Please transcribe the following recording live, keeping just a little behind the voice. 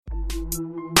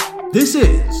This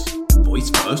is Voice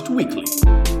First Weekly.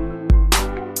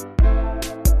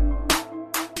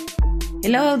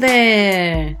 Hello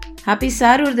there! Happy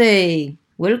Saturday!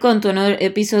 Welcome to another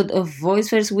episode of Voice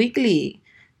First Weekly.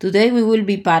 Today we will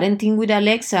be parenting with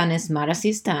Alexa and smart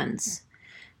assistants.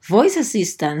 Voice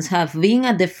assistants have been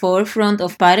at the forefront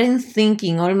of parent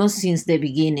thinking almost since the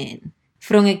beginning.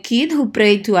 From a kid who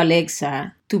prayed to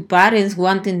Alexa, to parents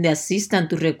wanting the assistant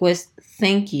to request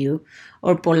thank you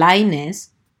or politeness,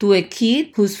 to a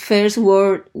kid whose first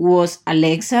word was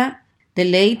Alexa, the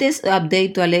latest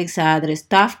update to Alexa addressed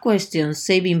tough questions,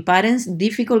 saving parents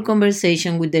difficult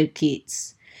conversation with their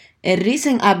kids. A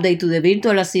recent update to the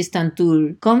virtual assistant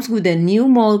tool comes with a new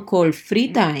mode called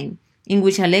Free Time, in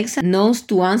which Alexa knows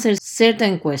to answer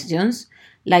certain questions,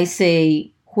 like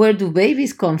say, where do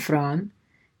babies come from,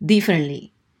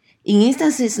 differently. In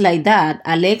instances like that,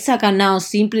 Alexa can now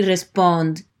simply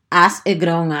respond as a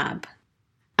grown-up.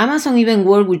 Amazon even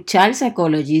worked with child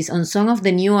psychologists on some of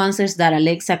the new answers that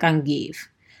Alexa can give.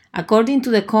 According to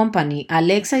the company,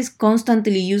 Alexa is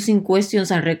constantly using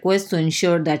questions and requests to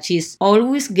ensure that she's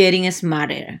always getting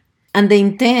smarter. And the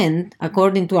intent,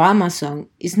 according to Amazon,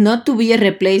 is not to be a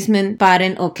replacement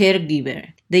parent or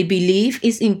caregiver. They believe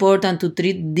it's important to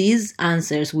treat these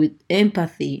answers with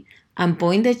empathy and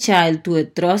point the child to a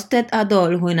trusted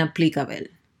adult when applicable.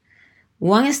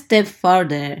 One step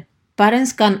further,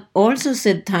 parents can also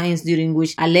set times during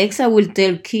which Alexa will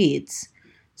tell kids,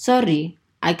 "Sorry,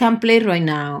 I can't play right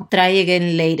now, try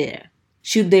again later,"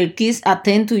 should their kids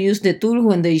attempt to use the tool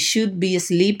when they should be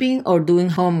sleeping or doing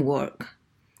homework.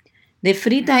 The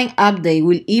Free Time update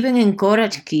will even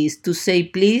encourage kids to say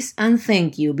please and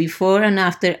thank you before and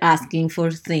after asking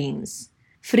for things.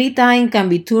 Free Time can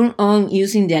be turned on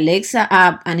using the Alexa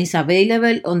app and is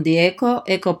available on the Echo,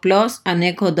 Echo Plus, and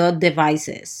Echo Dot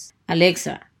devices.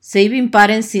 Alexa, saving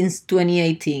parents since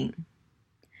 2018.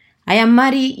 I am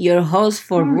Mari, your host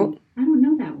for... I don't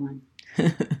know that one.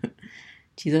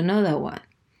 She don't know that one.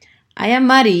 I am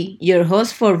Mari, your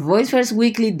host for Voice First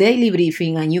Weekly Daily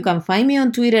Briefing, and you can find me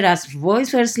on Twitter as Voice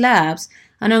First Labs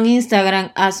and on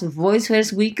Instagram as Voice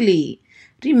First Weekly.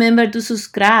 Remember to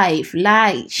subscribe,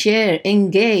 like, share,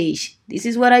 engage. This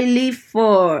is what I live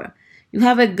for. You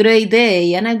have a great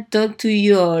day, and I'll talk to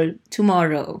you all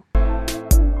tomorrow.